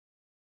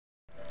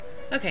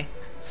Okay,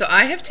 so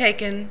I have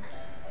taken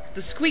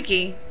the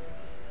squeaky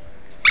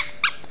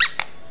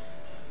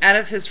out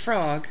of his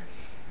frog,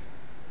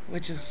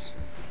 which is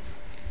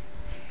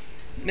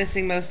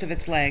missing most of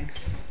its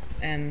legs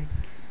and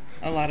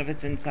a lot of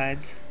its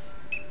insides.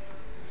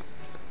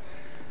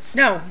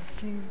 No.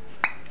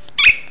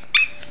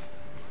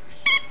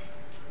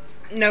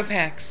 No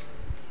Pax.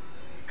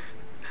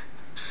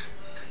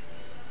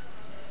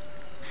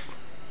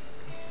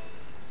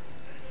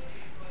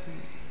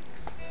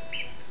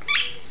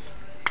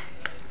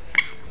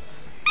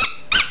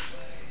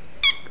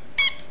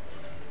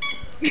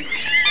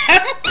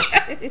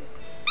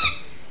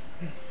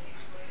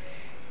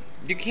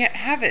 You can't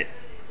have it.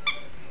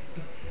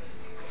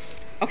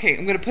 Okay,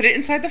 I'm gonna put it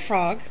inside the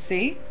frog.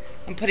 See?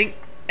 I'm putting,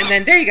 and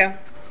then there you go.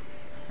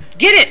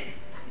 Get it!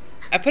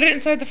 I put it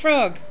inside the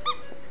frog.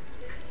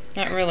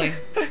 Not really.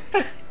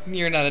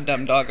 You're not a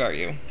dumb dog, are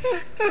you?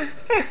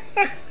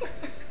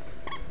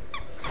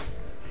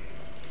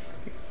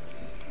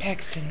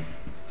 Paxton.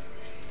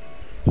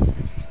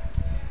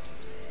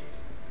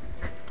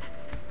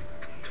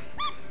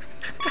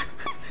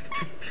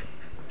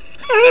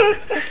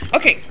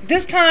 Okay,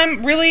 this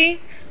time,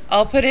 really,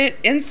 I'll put it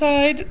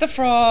inside the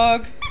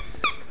frog.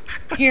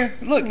 Here,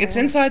 look, it's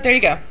inside. There you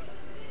go.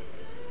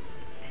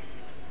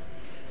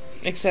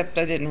 Except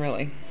I didn't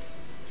really.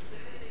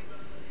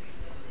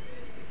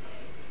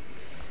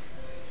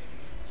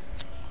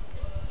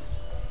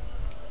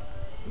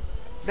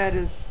 That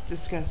is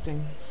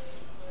disgusting.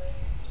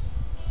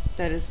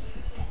 That is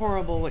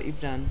horrible what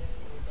you've done.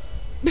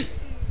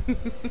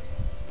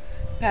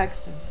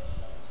 Paxton.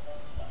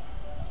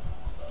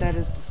 That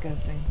is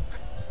disgusting.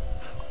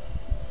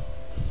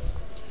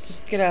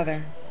 Get out of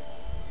there.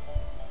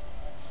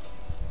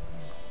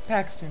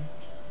 Paxton.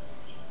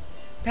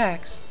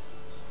 Pax.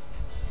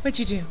 What'd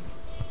you do?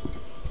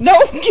 No!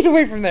 Get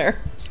away from there.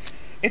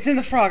 It's in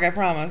the frog, I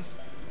promise.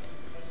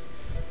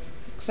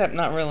 Except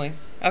not really.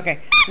 Okay.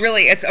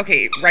 Really, it's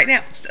okay. Right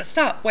now.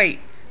 Stop. Wait.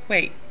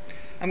 Wait.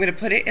 I'm going to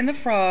put it in the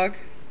frog.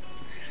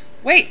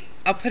 Wait.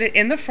 I'll put it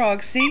in the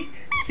frog. See?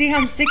 See how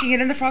I'm sticking it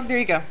in the frog? There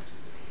you go.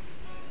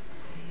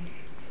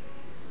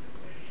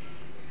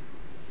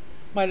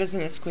 Why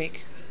doesn't it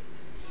squeak?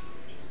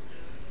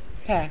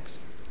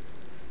 Pax.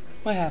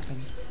 What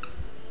happened?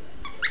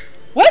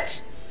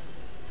 What?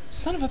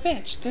 Son of a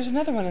bitch. There's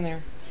another one in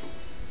there.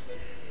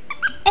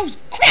 Oh,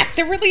 crap.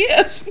 There really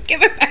is.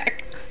 Give it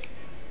back.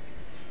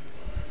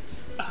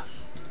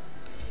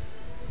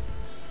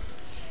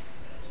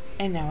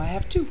 And now I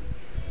have two.